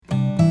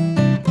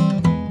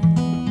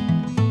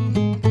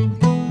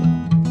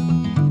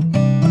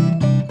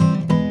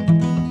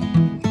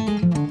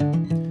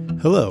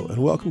Hello,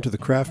 and welcome to the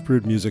Craft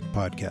Brewed Music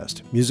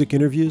Podcast, music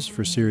interviews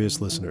for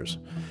serious listeners.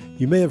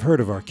 You may have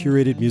heard of our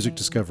curated music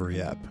discovery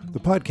app.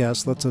 The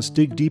podcast lets us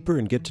dig deeper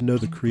and get to know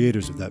the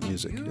creators of that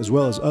music, as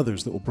well as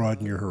others that will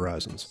broaden your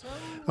horizons.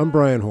 I'm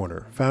Brian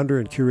Horner, founder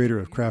and curator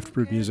of Craft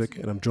Brewed Music,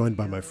 and I'm joined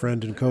by my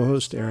friend and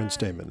co-host Aaron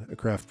Stamen, a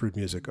Craft Brewed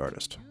Music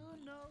artist.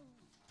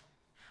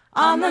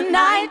 On the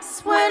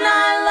nights when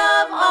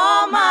I love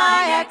all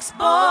my ex-boyfriends,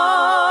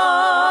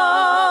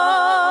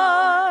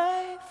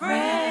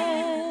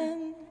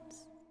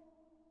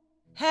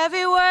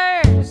 heavy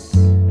words,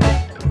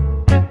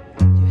 your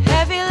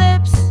heavy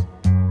lips,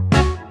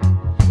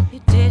 you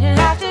didn't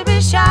have to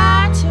be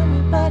shy to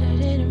me, but I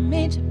didn't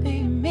mean to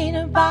be mean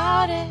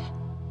about it.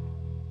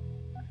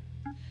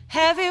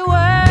 Heavy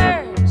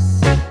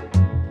words.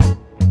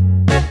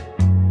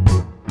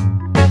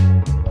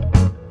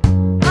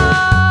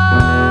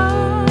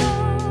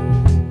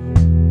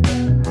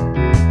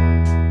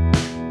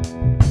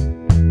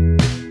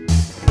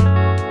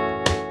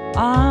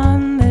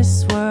 On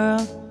this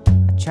world,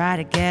 I try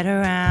to get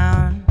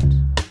around.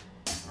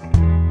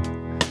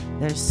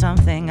 There's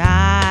something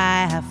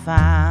I have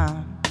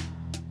found.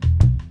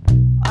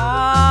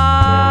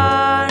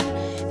 On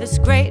this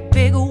great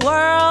big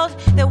world,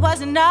 there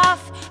was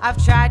enough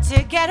I've tried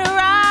to get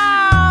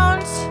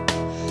around.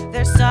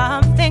 There's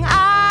something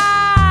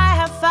I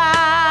have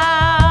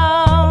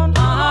found.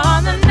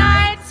 On the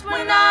nights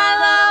when I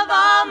love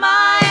all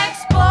my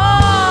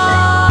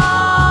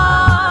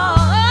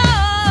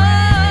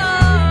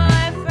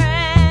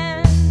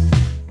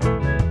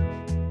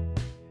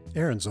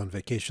Aaron's on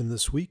vacation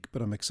this week,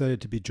 but I'm excited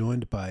to be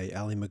joined by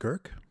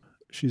McGuirk.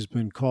 She's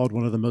been called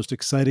one of the most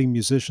exciting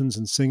musicians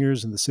and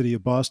singers in the city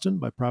of Boston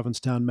by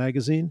Provincetown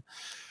magazine.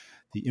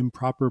 The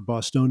improper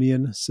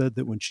Bostonian said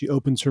that when she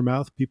opens her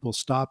mouth, people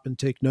stop and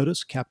take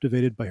notice,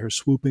 captivated by her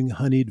swooping,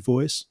 honeyed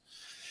voice.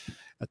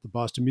 At the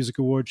Boston Music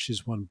Awards,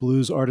 she's won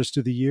Blues Artist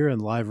of the Year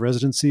and Live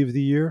Residency of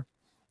the Year.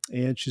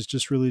 And she's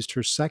just released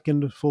her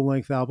second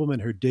full-length album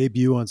and her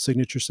debut on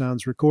Signature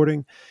Sounds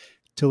recording,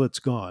 Till It's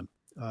Gone.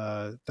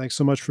 Thanks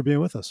so much for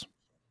being with us.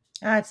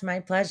 It's my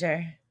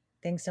pleasure.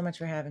 Thanks so much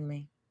for having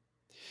me.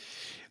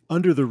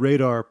 Under the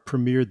Radar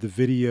premiered the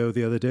video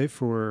the other day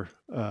for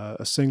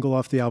a single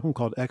off the album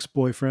called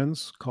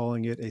Ex-Boyfriends,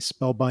 calling it a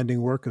spellbinding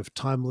work of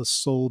timeless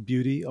soul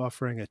beauty,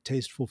 offering a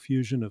tasteful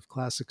fusion of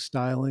classic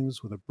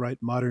stylings with a bright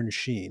modern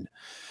sheen.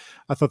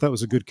 I thought that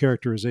was a good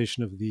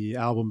characterization of the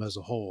album as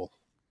a whole.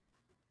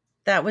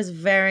 That was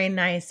very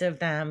nice of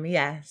them.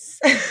 Yes,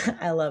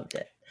 I loved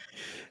it.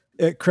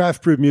 At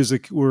Craft Brewed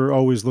Music, we're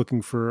always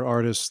looking for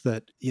artists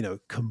that,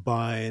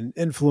 combine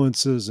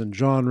influences and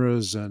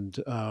genres. And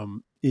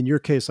in your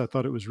case, I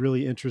thought it was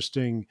really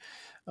interesting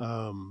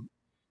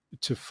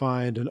to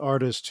find an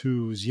artist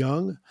who's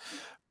young,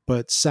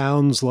 but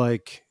sounds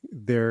like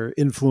they're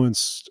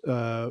influenced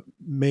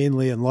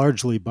mainly and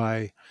largely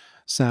by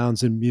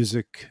sounds and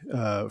music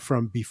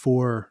from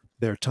before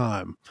their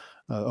time,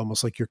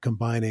 almost like you're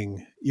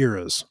combining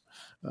eras.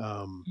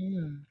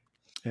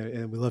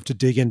 And we love to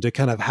dig into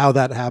kind of how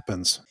that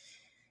happens.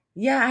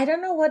 Yeah, I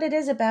don't know what it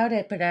is about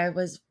it, but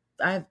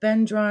I've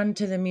been drawn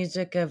to the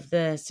music of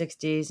the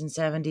 60s and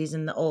 70s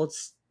and the old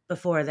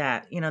before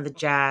that, the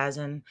jazz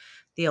and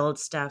the old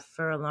stuff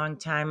for a long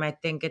time. I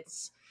think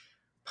it's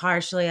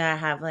partially I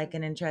have like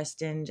an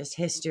interest in just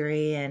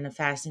history and a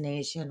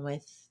fascination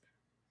with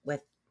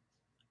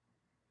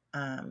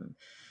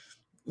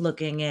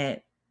looking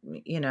at,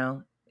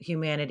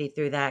 humanity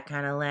through that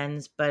kind of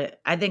lens. But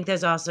I think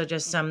there's also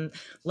just some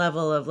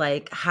level of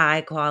like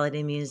high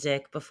quality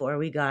music before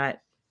we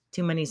got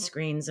too many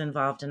screens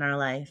involved in our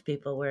life.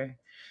 People were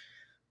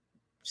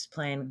just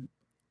playing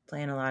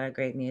a lot of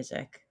great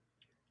music.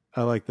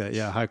 I like that.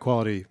 Yeah. High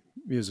quality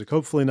music.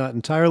 Hopefully not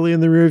entirely in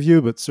the rear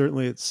view, but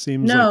certainly it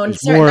seems like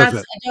there's more of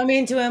it. I don't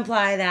mean to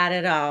imply that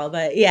at all,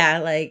 but yeah,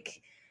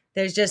 like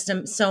there's just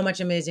so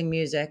much amazing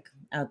music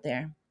out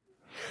there.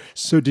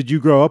 So did you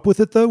grow up with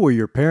it though? Were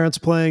your parents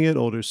playing it,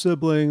 older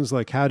siblings?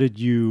 Like how did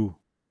you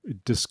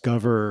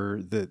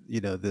discover that,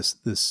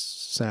 this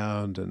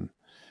sound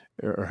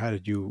or how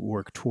did you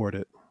work toward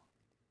it?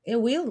 Yeah,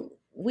 we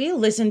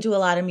listened to a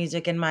lot of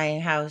music in my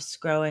house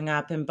growing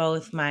up, in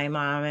both my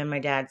mom and my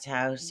dad's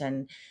house,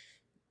 and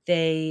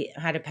they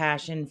had a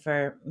passion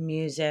for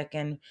music.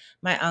 And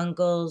my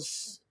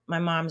uncles, my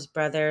mom's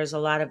brothers, a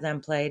lot of them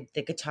played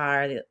the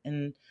guitar,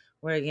 and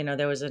where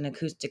there was an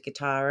acoustic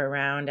guitar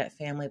around at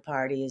family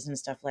parties and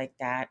stuff like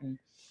that. And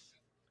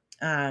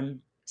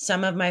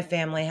some of my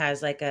family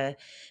has like a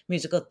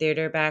musical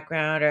theater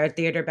background or a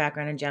theater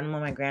background in general.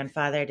 My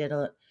grandfather did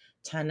a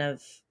ton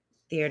of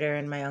theater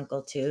and my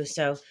uncle too.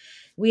 So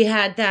we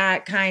had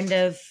that kind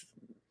of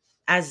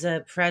as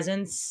a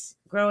presence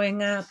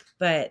growing up,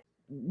 but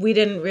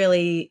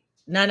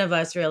none of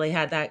us really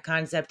had that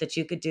concept that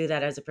you could do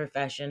that as a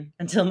profession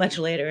until much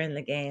later in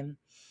the game.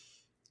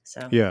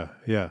 So yeah.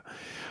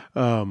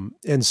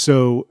 And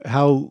so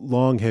how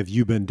long have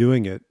you been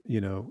doing it,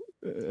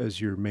 as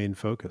your main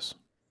focus?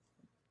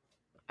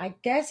 I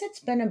guess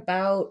it's been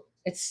about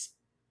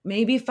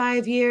maybe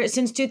 5 years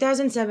since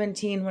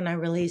 2017 when I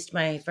released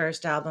my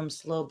first album,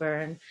 Slow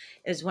Burn,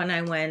 is when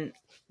I went,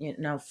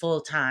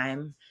 full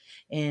time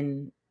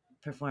in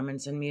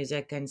performance and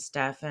music and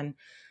stuff. And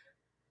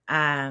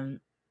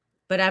um,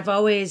 but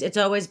it's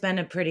always been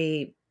a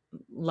pretty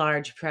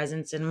large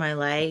presence in my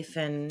life,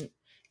 and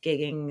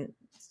gigging,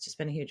 it's just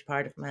been a huge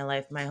part of my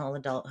life, my whole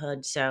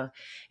adulthood. So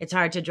it's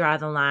hard to draw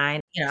the line.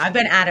 I've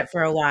been at it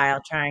for a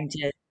while, trying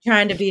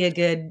to be a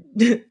good,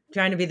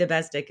 trying to be the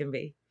best it can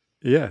be.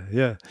 Yeah,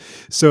 yeah.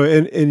 So,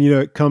 and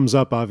it comes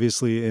up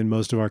obviously in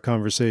most of our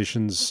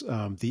conversations,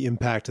 the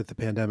impact that the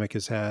pandemic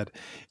has had.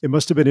 It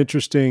must have been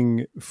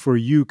interesting for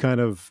you,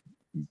 kind of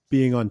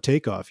being on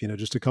takeoff.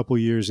 Just a couple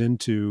years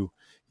into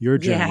your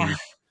Yeah, journey.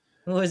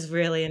 it was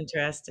really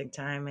interesting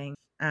timing.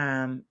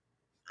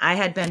 I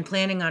had been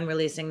planning on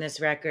releasing this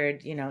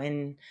record,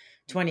 in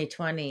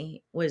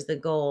 2020 was the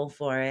goal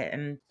for it.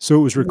 And So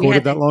it was we recorded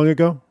had that the, long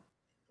ago.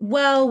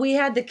 we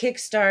had the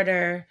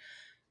Kickstarter.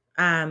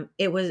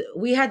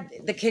 We had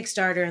the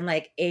Kickstarter in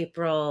like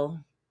April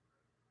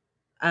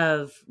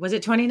was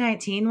it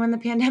 2019 when the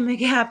pandemic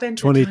happened?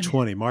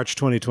 2020, March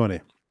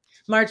 2020.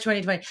 March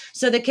 2020.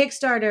 So the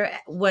Kickstarter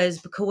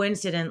was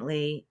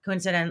coincidentally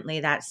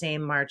that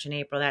same March and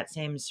April, that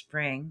same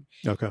spring.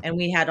 Okay, And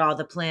we had all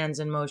the plans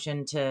in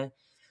motion to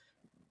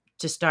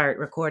start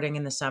recording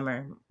in the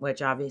summer,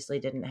 which obviously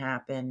didn't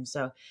happen.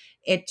 So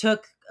it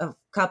took a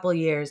couple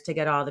years to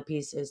get all the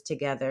pieces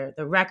together.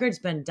 The record's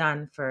been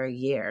done for a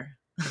year,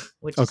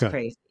 which is okay,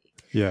 crazy.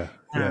 yeah,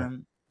 yeah.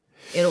 Um,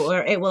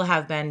 it will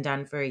have been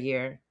done for a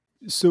year.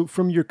 So,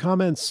 from your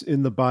comments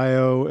in the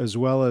bio, as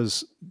well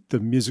as the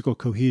musical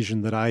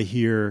cohesion that I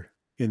hear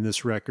in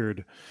this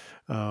record,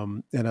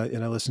 and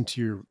I listened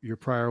to your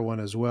prior one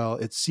as well,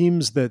 it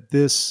seems that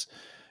this,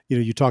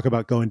 you talk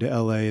about going to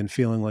LA and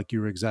feeling like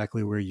you were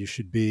exactly where you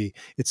should be.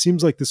 It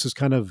seems like this is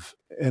kind of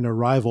an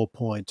arrival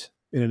point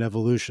in an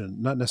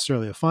evolution, not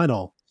necessarily a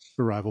final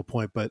arrival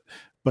point, but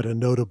a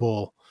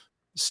notable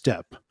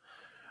step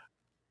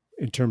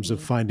in terms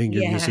of finding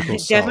your Yeah, musical it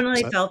self. Is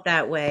definitely that felt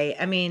that way.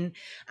 I mean,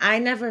 I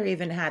never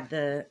even had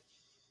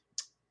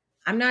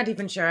I'm not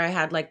even sure I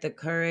had like the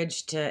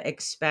courage to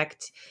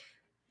expect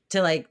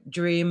to like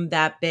dream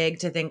that big,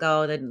 to think,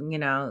 oh,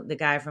 the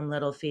guy from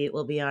Little Feat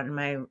will be on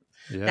my,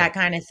 yeah? that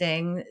kind of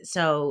thing.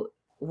 So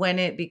when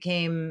it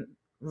became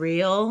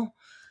real,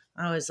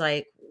 I was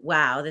like,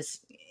 wow,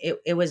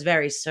 it was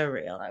very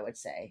surreal, I would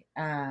say.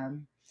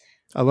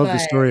 I love the But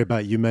story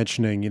about you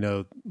mentioning,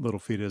 Little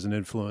Feat as an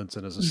influence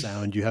and as a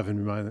sound you have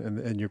in mind,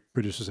 and your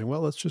producer saying,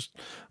 "Well, let's get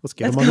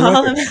let's him on the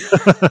call him.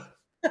 record."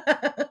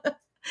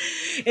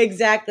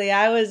 Exactly.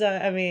 I was,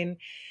 I mean,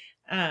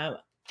 um,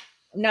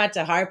 not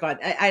to harp on,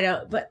 I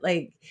don't, but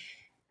like,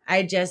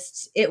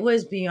 it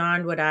was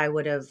beyond what I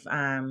would have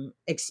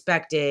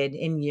expected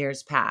in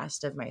years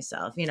past of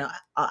myself.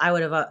 I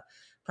would have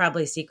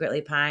probably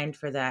secretly pined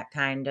for that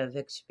kind of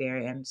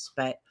experience,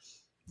 but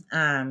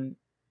um,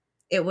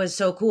 it was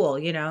so cool,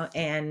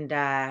 and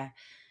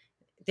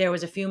there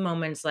was a few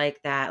moments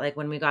like that, like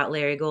when we got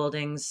Larry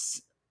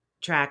Golding's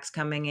tracks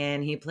coming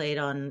in. He played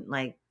on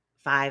like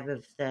five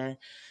of the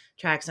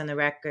tracks on the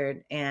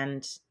record,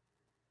 and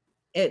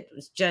it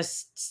was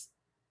just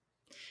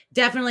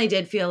definitely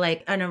did feel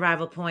like an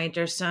arrival point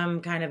or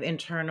some kind of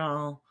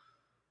internal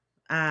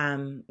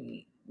um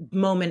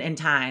moment in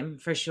time,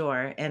 for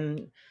sure.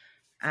 And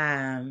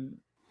um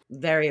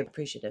very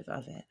appreciative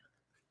of it.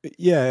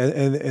 Yeah,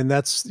 and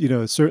that's,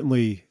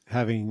 certainly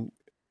having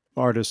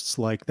artists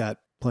like that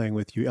playing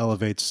with you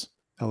elevates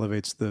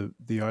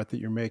the art that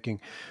you're making.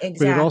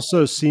 But it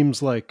also Exactly.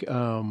 seems like,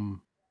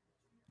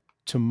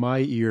 to my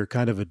ear,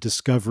 kind of a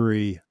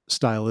discovery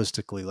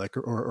stylistically, like,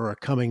 or a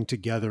coming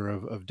together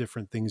of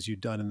different things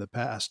you've done in the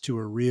past to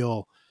a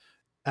real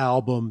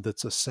album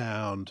that's a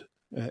sound,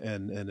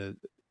 and a,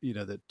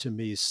 that to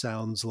me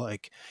sounds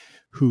like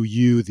who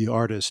you, the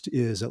artist,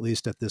 is, at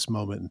least at this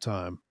moment in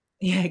time.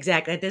 Yeah,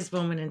 exactly. At this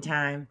moment in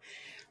time,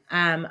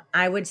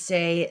 I would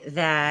say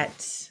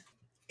that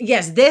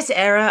yes, this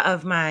era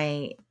of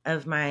my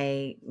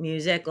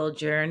musical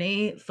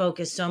journey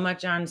focused so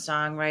much on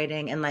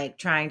songwriting and like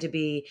trying to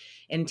be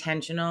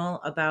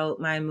intentional about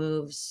my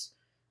moves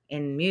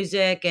in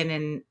music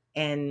and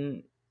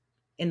in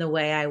the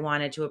way I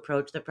wanted to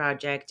approach the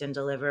project and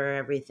deliver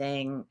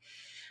everything.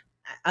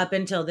 Up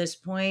until this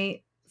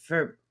point,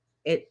 for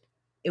it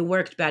it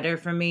worked better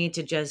for me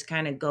to just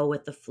kind of go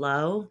with the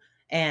flow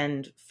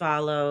and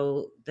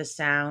follow the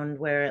sound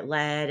where it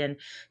led, and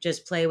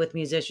just play with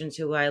musicians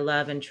who I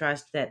love and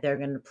trust that they're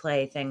going to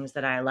play things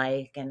that I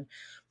like.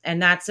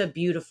 And that's a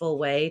beautiful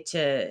way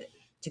to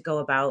go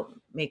about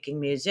making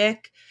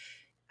music.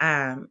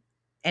 um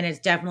and it's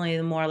definitely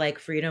the more like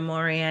freedom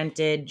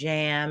oriented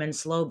Jam and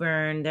Slow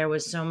Burn. There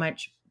was so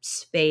much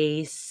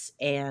space,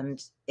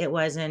 and it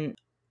wasn't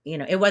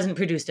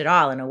produced at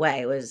all. In a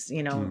way, it was,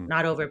 Mm.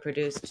 not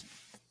overproduced,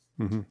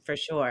 Hmm. for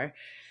sure.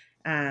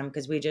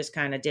 Because we just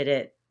kind of did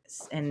it,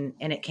 and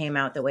it came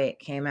out the way it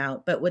came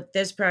out. But with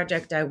this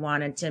project, I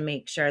wanted to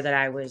make sure that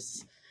I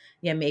was,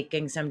 yeah,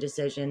 making some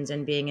decisions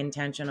and being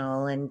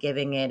intentional and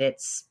giving it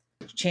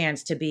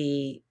chance to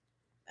be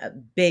a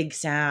big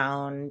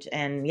sound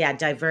and yeah,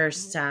 diverse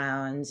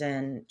sounds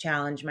and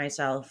challenge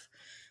myself.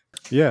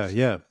 Yeah,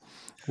 yeah.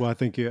 Well, I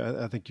think you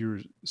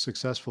were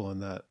successful in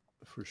that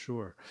for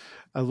sure.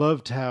 I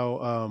loved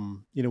how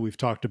we've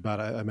talked about.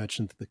 I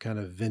mentioned the kind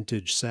of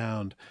vintage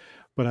sound,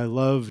 but I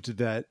loved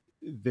that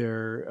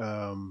there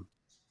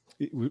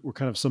were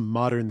kind of some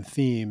modern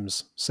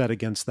themes set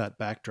against that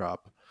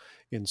backdrop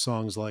in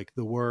songs like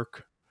 "The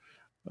Work,"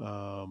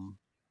 um,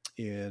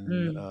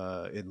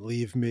 Mm. in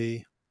 "Leave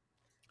Me."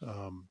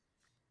 Um,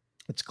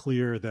 it's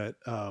clear that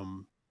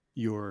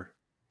your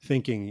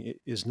thinking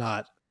is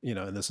not,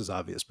 and this is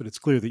obvious, but it's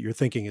clear that your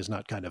thinking is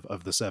not kind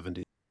of the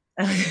 70s.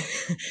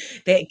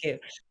 Thank you.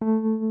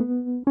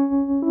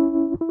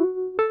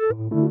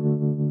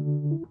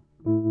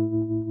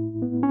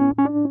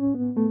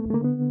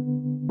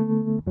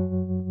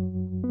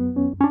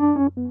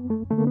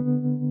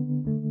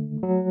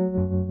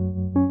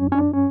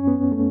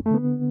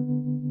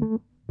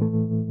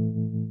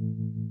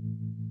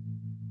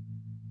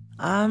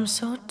 I'm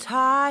so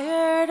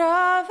tired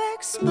of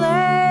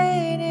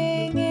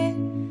explaining it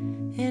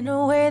in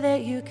a way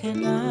that you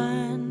can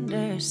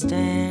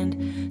understand.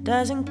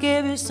 Doesn't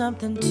give you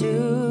something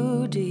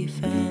to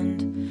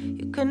defend.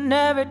 You can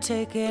never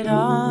take it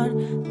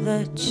on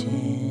the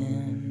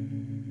chin.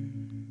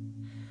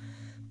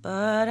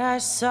 But I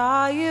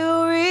saw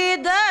you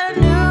read the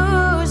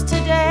news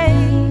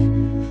today.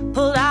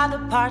 Pulled out the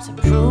parts that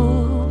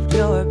proved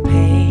your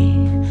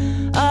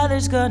pain.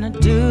 Others gonna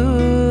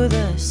do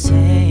the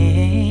same.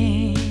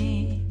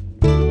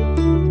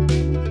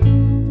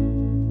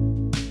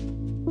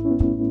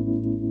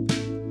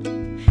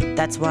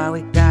 That's why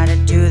we gotta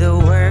do the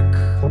work.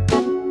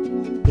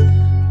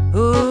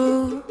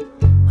 Ooh,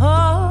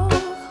 oh,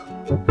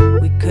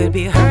 we could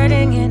be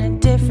hurting in a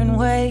different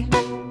way.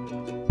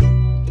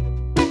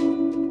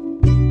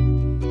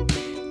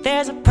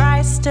 There's a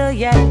price still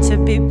yet to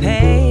be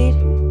paid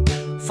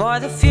for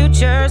the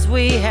futures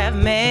we have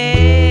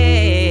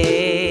made.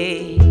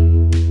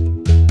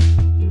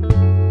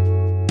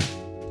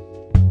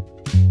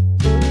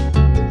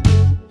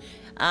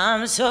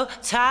 I'm so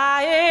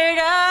tired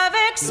of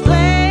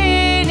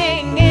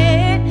explaining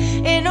it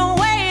in a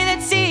way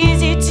that's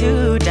easy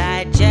to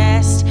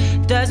digest.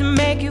 Doesn't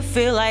make you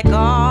feel like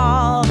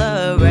all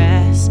the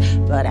rest,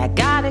 but I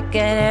gotta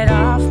get it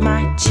off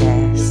my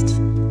chest.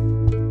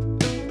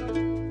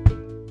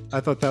 I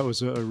thought that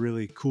was a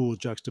really cool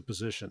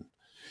juxtaposition.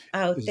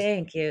 Oh, Is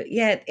thank you.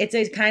 Yeah, it's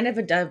a kind of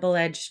a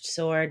double-edged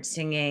sword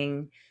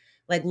singing,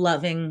 like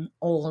loving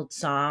old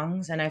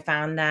songs. And I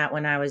found that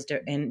when I was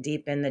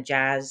deep in the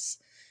jazz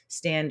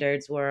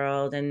standards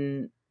world,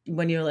 and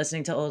when you're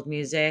listening to old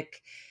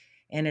music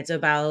and it's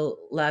about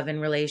love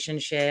and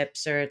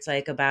relationships, or it's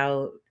like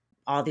about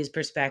all these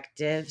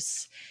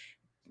perspectives.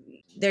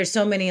 There's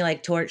so many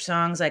like torch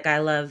songs. Like I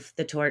love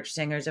the torch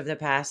singers of the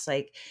past.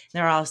 Like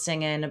they're all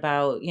singing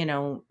about,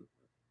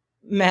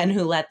 men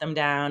who let them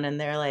down, and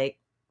they're like,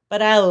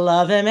 but I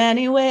love him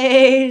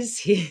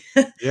anyways.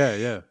 Yeah,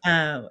 yeah.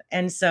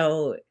 And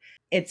so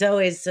it's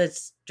always a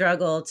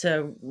struggle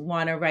to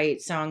want to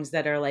write songs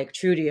that are like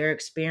true to your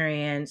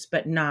experience,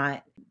 but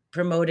not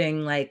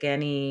promoting like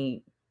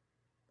any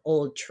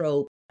old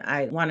trope.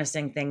 I want to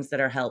sing things that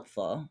are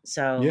helpful.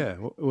 So Yeah,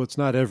 well, it's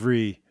not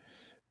every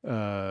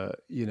kind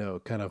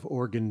of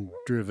organ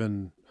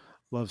driven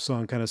love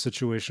song kind of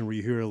situation where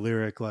you hear a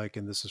lyric like,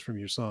 and this is from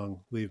your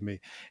song, Leave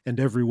Me, and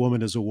every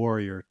woman is a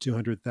warrior.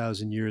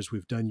 200,000 years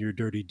we've done your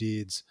dirty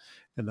deeds.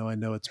 And though I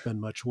know it's been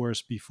much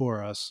worse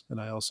before us, and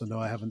I also know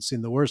I haven't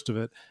seen the worst of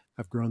it,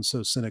 I've grown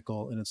so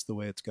cynical and it's the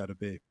way it's got to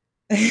be.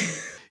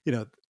 You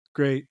know,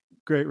 great,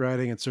 great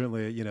writing and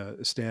certainly, a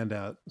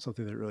standout,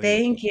 something that really,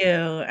 thank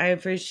you. I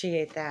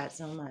appreciate that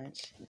so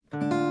much.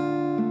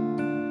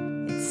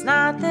 It's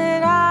not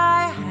that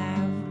I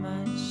have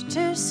much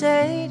to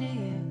say to you.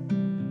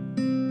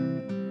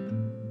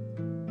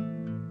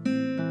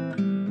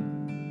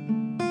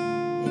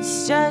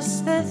 It's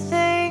just the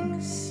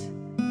things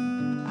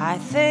I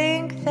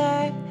think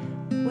that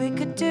we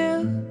could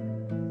do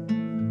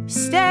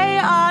stay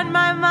on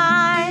my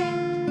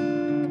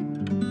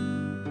mind,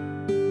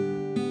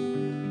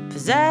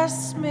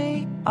 possess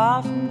me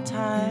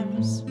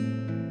oftentimes,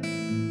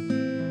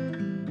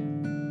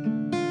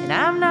 and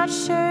I'm not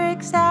sure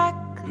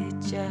exactly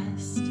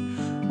just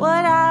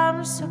what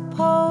I'm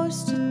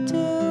supposed to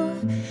do.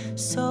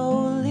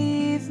 So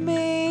leave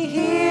me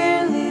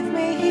here, leave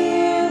me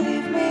here,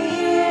 leave me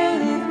here,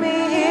 leave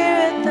me here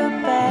at the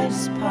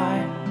best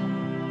part.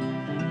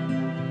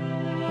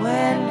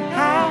 When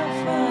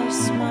half a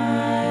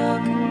smile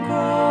can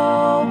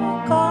grow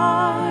a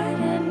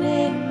garden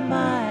in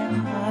my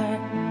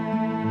heart.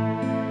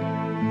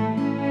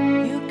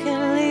 You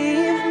can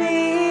leave me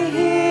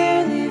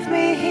here, leave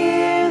me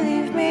here,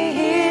 leave me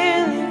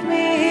here, leave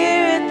me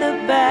here at the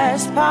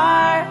best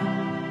part.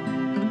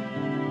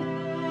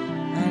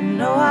 I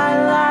know I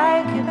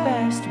like your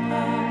best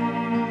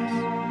parts.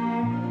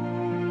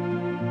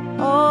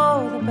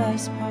 Oh, the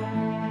best parts.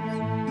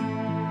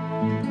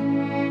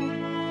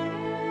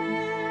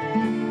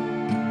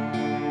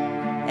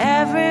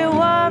 every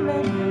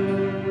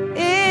woman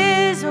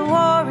is a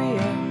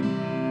warrior.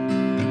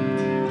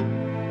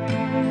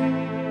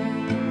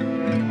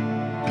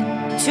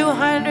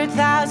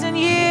 200,000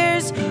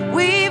 years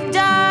we've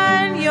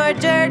done your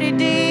dirty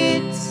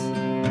deeds.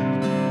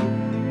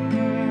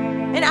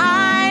 And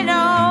I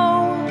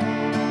know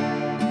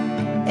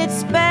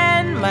it's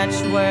been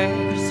much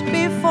worse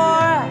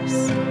before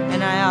us.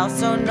 And I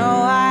also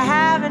know I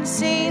haven't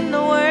seen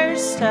the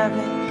worst of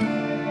it.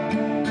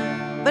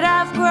 But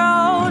I've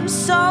grown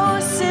so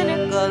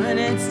cynical, and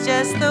it's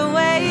just the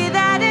way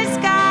that it's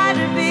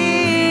gotta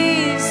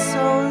be.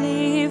 So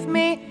leave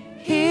me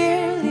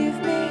here, leave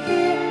me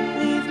here,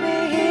 leave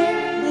me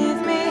here,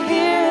 leave me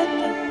here at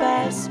the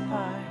best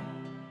part.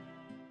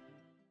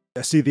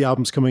 I see the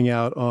album's coming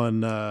out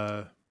on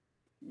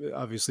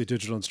obviously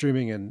digital and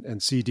streaming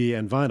and CD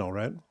and vinyl,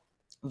 right?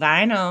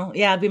 Vinyl.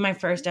 Yeah, it'll be my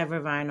first ever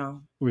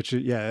vinyl. Which,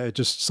 yeah, it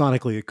just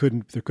sonically,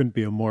 there couldn't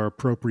be a more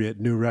appropriate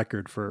new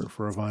record for a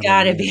vinyl.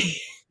 Gotta be.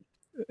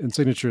 And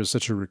Signature is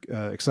such a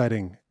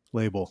exciting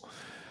label.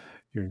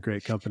 You're in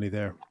great company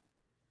there.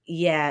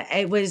 Yeah,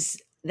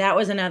 that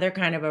was another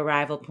kind of a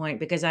rival point,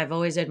 because I've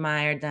always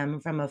admired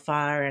them from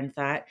afar and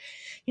thought,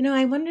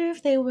 I wonder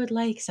if they would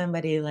like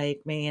somebody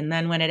like me. And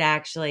then when it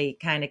actually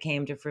kind of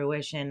came to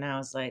fruition, I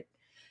was like,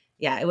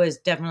 yeah, it was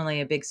definitely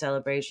a big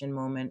celebration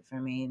moment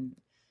for me.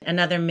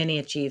 Another mini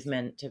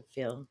achievement to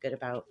feel good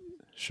about.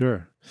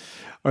 Sure.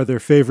 Are there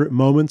favorite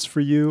moments for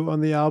you on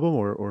the album,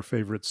 or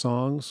favorite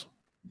songs?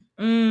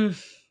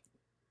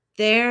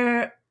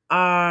 There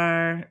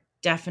are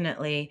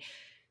definitely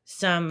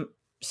some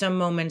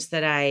moments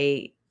that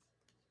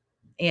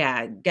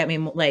get me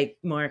like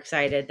more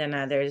excited than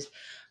others.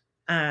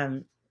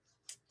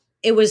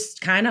 It was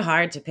kind of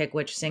hard to pick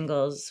which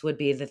singles would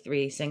be the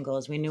 3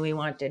 singles. We knew we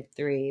wanted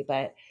 3,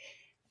 but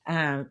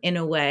in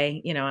a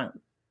way,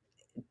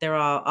 they're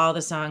all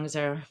the songs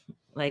are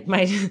like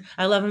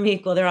I love them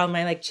equal. They're all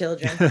my like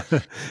children.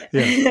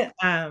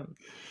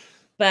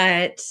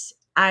 But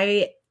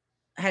I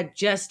had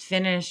just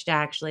finished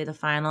actually the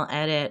final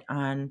edit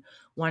on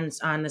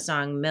the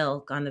song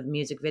Milk, on the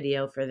music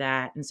video for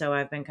that. And so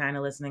I've been kind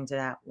of listening to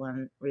that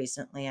one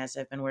recently as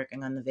I've been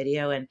working on the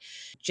video. And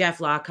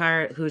Jeff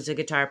Lockhart, who's a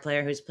guitar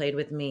player who's played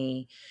with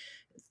me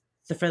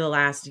for the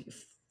last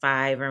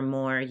 5 or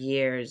more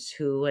years,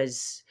 who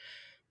was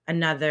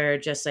another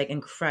just like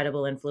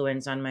incredible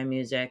influence on my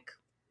music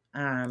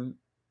and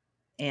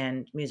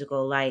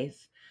musical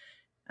life.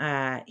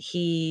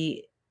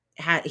 He's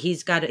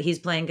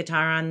playing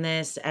guitar on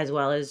this, as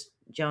well as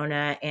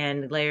Jonah,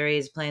 and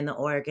Larry's playing the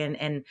organ.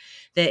 And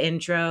the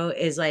intro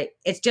is like,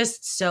 it's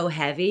just so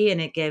heavy, and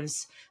it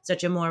gives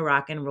such a more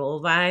rock and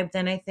roll vibe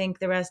than I think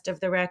the rest of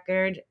the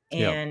record.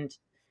 And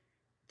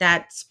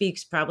that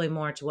speaks probably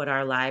more to what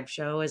our live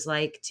show is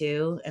like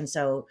too. And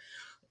so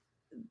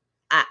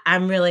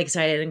I'm really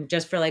excited, and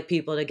just for like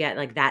people to get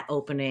like that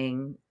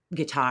opening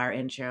guitar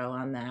intro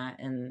on that.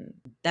 And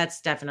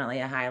that's definitely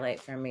a highlight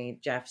for me,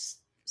 Jeff's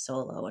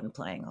solo and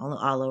playing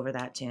all over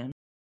that tune.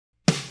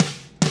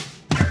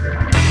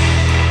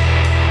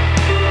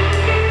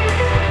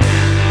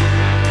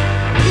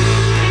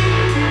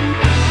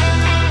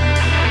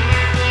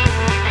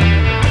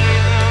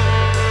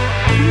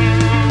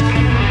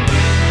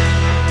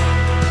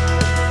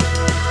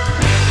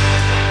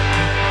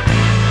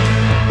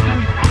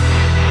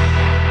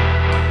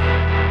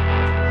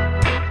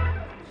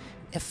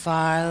 If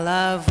our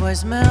love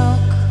was milk,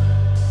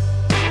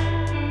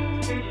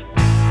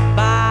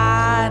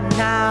 by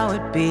now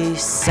it'd be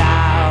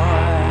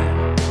sour.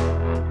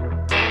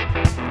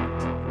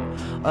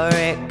 Or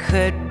it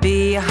could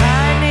be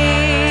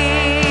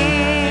honey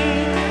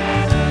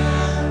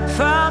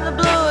from the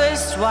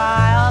bluest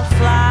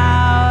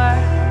wildflower,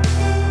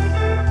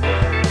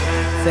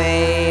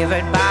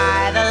 favored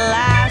by the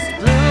last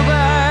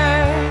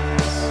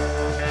bluebirds,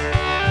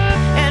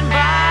 and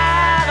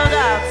bottled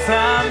up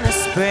from the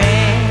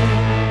spring,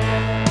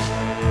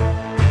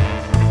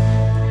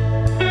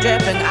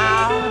 dripping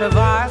out of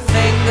our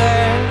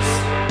fingers,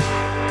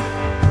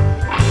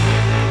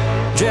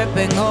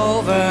 dripping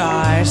over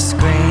our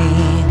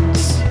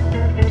screens.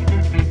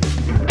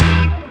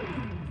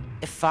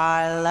 If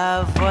our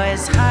love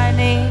was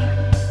honey,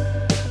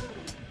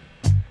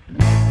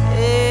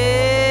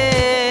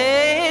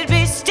 it'd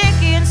be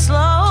sticky and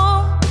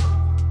slow.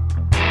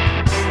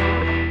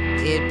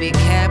 It'd be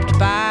kept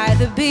by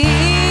the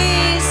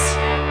bees,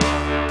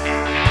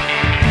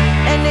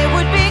 and it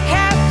would be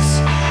kept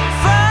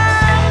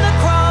from the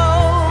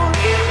crows.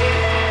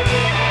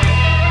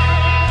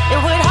 It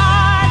would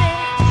harden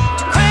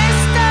to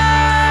crystal,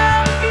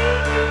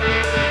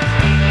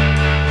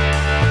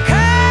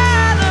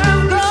 color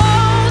of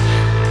gold,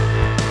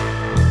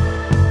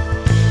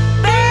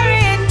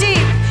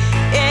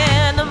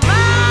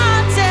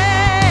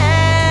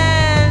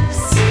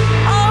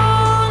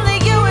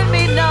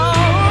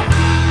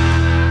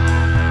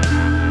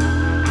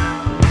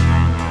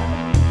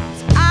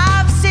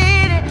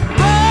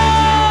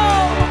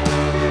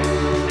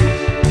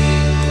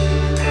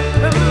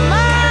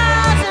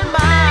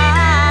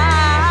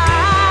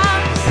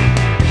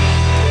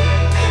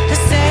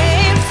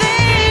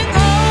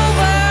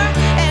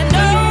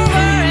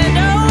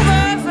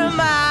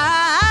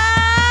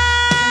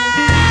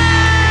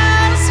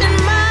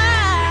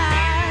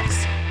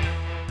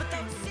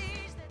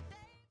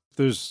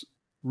 There's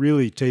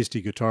really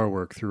tasty guitar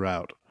work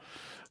throughout.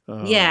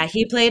 Yeah, Um,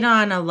 he played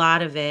on a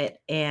lot of it,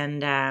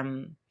 and,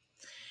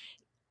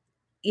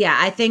 yeah,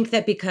 I think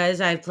that because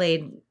I've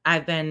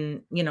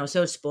been,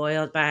 so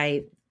spoiled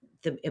by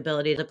the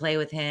ability to play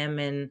with him,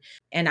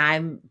 and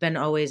I've been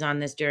always on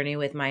this journey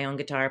with my own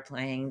guitar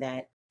playing,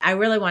 that I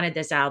really wanted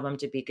this album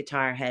to be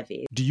guitar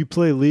heavy. do you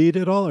play lead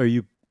at all? Are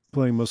you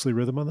playing mostly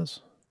rhythm on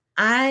this?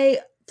 I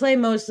play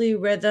mostly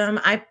rhythm.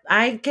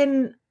 I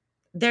can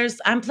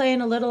I'm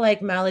playing a little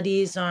like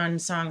melodies on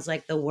songs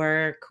like The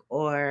Work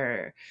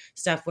or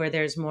stuff where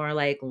there's more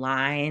like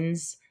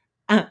lines.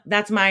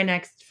 That's my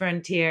next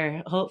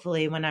frontier.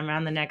 Hopefully, when I'm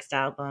on the next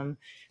album,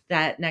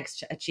 that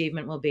next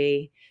achievement will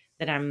be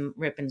that I'm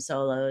ripping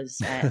solos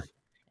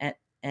at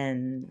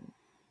and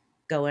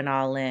going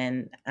all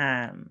in.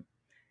 And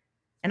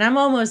I'm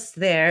almost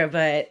there,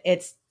 but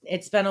it's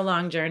been a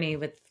long journey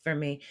for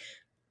me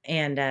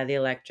and the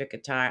electric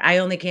guitar. I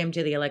only came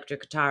to the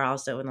electric guitar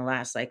also in the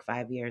last like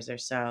 5 years or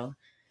so,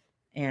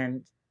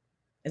 and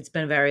it's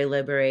been very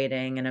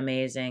liberating and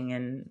amazing.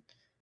 And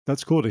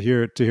That's cool to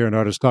hear an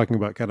artist talking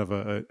about kind of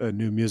a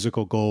new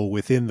musical goal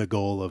within the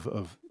goal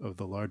of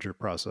the larger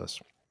process.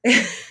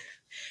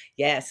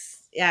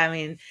 yes, yeah, I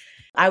mean,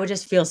 I would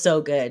just feel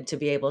so good to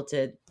be able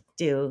to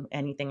do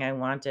anything I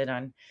wanted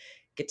on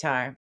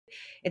guitar.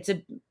 It's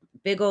a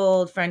big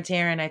old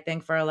frontier, and I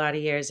think for a lot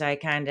of years I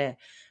kind of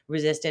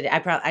resisted.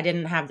 I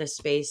didn't have the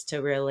space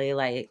to really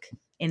like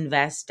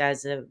invest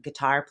as a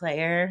guitar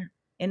player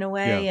in a Yeah.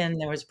 way, and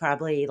there was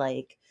probably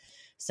like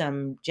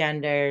some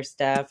gender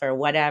stuff or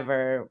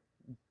whatever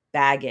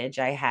baggage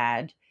I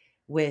had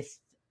with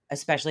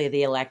especially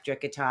the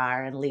electric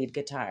guitar and lead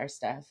guitar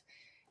stuff.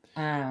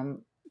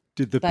 Um,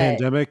 Did the but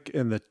pandemic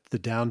and the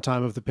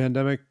downtime of the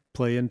pandemic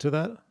play into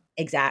that?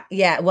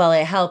 Yeah, well,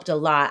 it helped a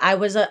lot. I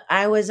was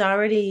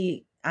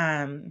already,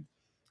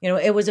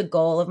 it was a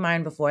goal of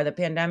mine before the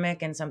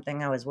pandemic and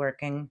something I was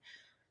working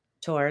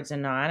towards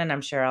and on, and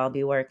I'm sure I'll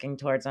be working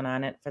towards and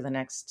on it for the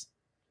next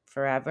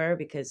forever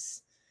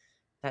because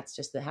that's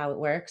just how it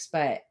works.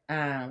 But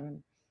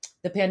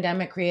the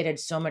pandemic created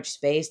so much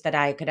space that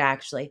I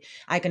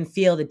can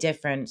feel the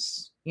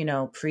difference,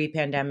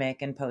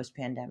 pre-pandemic and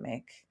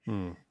post-pandemic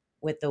Hmm.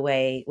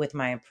 with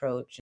my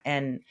approach.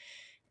 And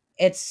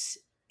it's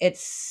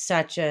it's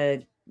such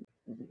a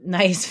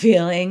nice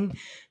feeling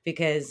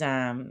because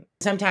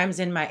sometimes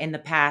in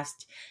the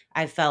past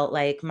I felt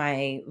like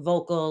my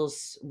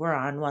vocals were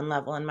on one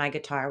level and my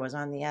guitar was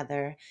on the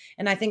other.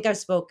 And I think I've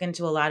spoken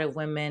to a lot of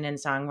women and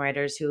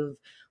songwriters who've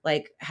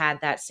like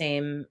had that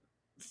same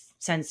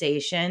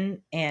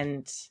sensation,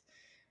 and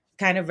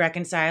kind of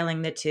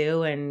reconciling the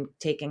two and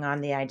taking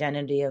on the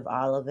identity of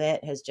all of it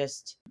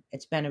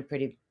it's been a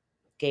pretty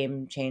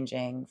game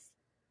changing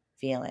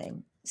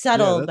feeling. Yeah,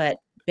 Subtle but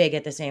big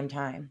at the same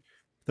time.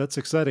 that's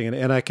exciting,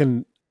 and I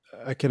can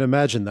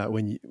imagine that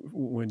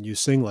when you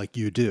sing like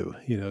you do,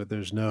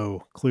 there's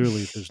no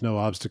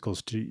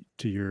obstacles to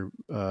your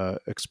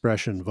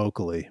expression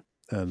vocally,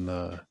 and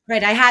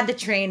Right, I had the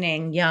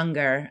training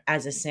younger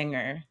as a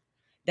singer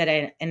that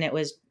I and it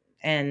was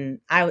and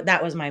I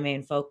that was my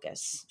main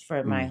focus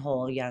for my mm.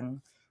 whole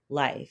young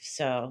life.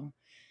 So,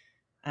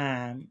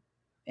 um,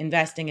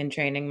 investing in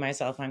training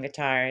myself on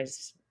guitar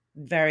is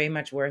very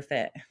much worth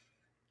it.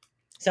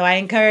 So I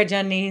encourage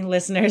any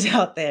listeners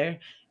out there,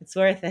 it's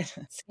worth it.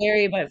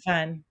 Scary but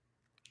fun.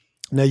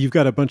 Now you've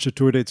got a bunch of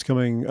tour dates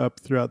coming up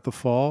throughout the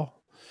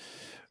fall.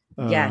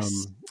 Yes.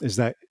 Is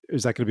that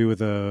going to be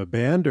with a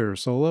band or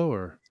solo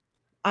or?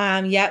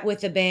 Yet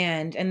with the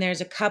band, and there's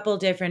a couple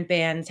different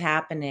bands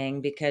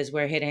happening because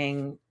we're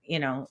hitting,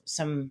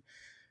 some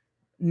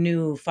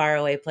new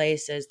faraway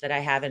places that I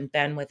haven't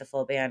been with a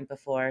full band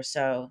before.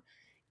 So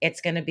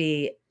it's going to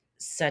be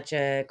such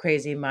a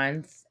crazy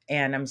month,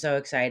 and I'm so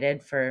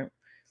excited for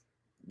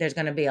there's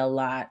going to be of a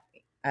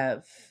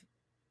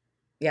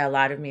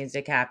lot of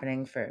music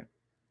happening for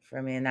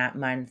me in that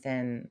month,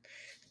 and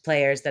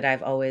players that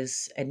I've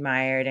always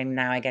admired and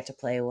now I get to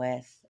play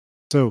with.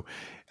 So,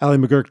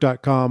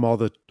 AllieMcGuirk.com, all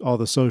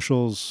the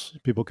socials,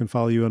 people can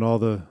follow you in all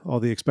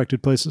the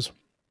expected places.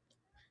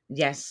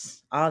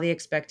 Yes, all the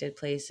expected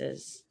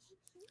places.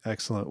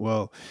 Excellent.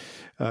 Well,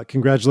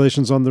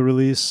 congratulations on the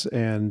release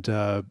and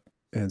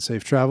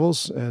safe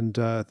travels. And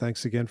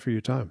thanks again for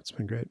your time. It's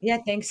been great. Yeah,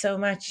 thanks so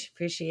much.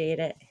 Appreciate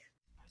it.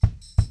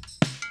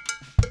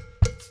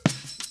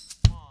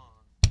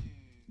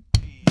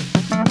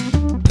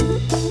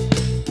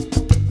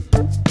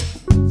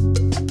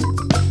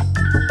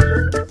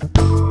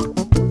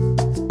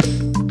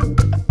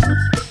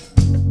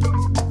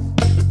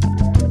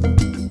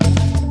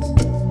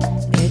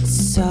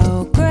 It's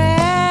so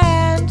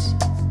grand.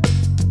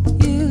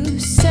 You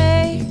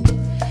say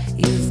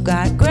you've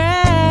got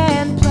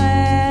grand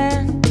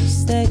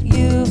plans that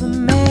you've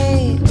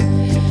made,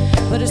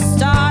 but a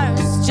star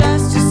is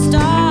just a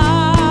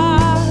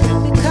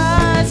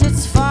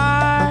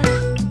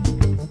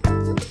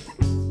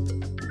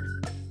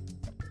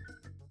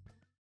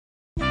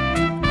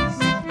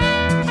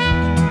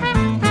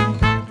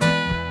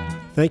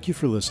Thank you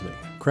for listening.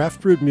 Craft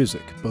Brewed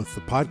Music, both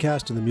the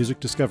podcast and the Music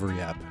Discovery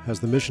app,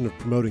 has the mission of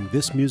promoting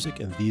this music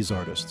and these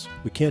artists.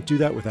 We can't do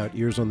that without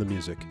ears on the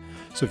music.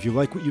 So if you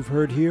like what you've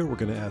heard here, we're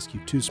going to ask you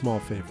 2 small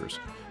favors.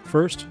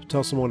 First,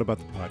 tell someone about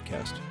the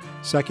podcast.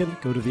 Second,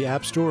 go to the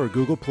App Store or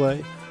Google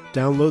Play,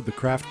 download the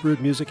Craft Brewed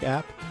Music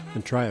app,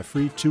 and try a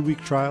free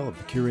 2-week trial of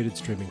the curated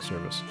streaming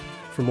service.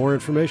 For more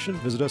information,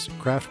 visit us at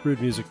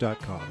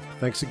craftbrewedmusic.com.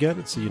 Thanks again,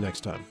 and see you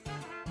next time.